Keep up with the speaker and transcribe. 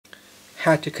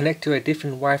how to connect to a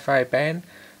different Wi-Fi band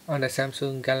on the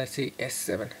Samsung Galaxy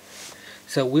S7.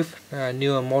 So with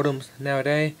newer modems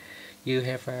nowadays, you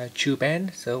have a two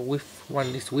band. So with one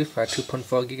is with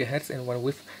 2.4 GHz and one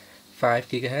with 5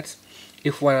 GHz.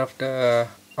 If one of the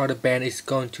other band is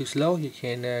going too slow, you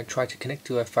can try to connect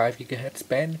to a 5 GHz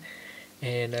band,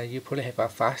 and you probably have a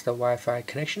faster Wi-Fi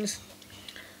connections.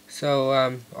 So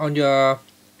on your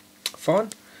phone,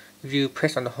 if you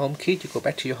press on the home key to go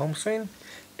back to your home screen,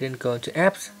 then go into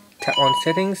apps, tap on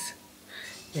settings,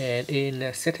 and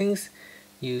in settings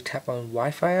you tap on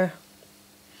Wi-Fi.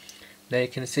 Now you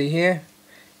can see here,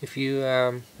 if you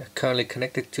are currently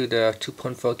connected to the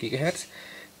 2.4 GHz,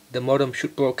 the modem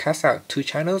should broadcast out two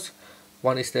channels.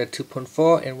 One is the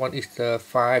 2.4 and one is the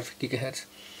 5 GHz.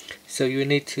 So you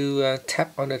need to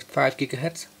tap on the 5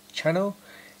 GHz channel,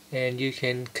 and you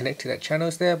can connect to that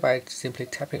channels there by simply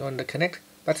tapping on the connect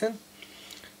button.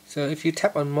 So if you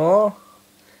tap on more,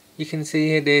 you can see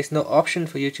here there's no option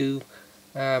for you to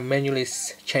manually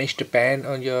change the band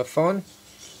on your phone.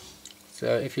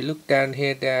 So if you look down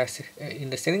here, there in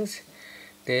the settings,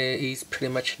 there is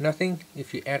pretty much nothing.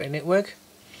 If you add a network,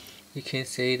 you can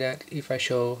see that if I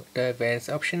show the advanced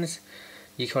options,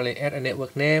 you can only add a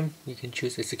network name. You can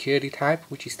choose a security type,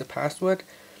 which is the password,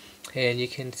 and you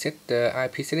can set the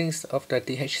IP settings of the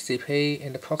DHCP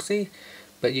and the proxy,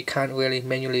 but you can't really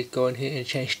manually go in here and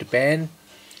change the band.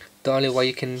 The only way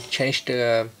you can change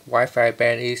the Wi-Fi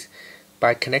band is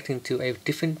by connecting to a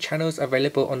different channels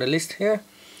available on the list here.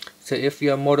 So if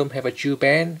your modem have a dual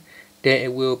band, then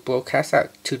it will broadcast out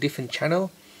two different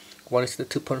channels. One is the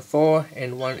 2.4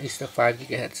 and one is the 5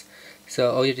 GHz.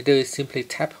 So all you have to do is simply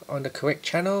tap on the correct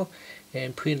channel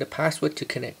and put in the password to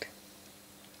connect.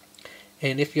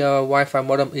 And if your Wi-Fi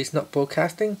modem is not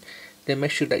broadcasting, then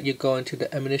make sure that you go into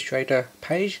the administrator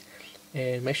page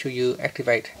and make sure you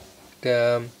activate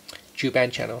the dual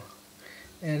band channel.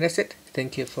 And that's it.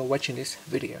 Thank you for watching this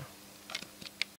video.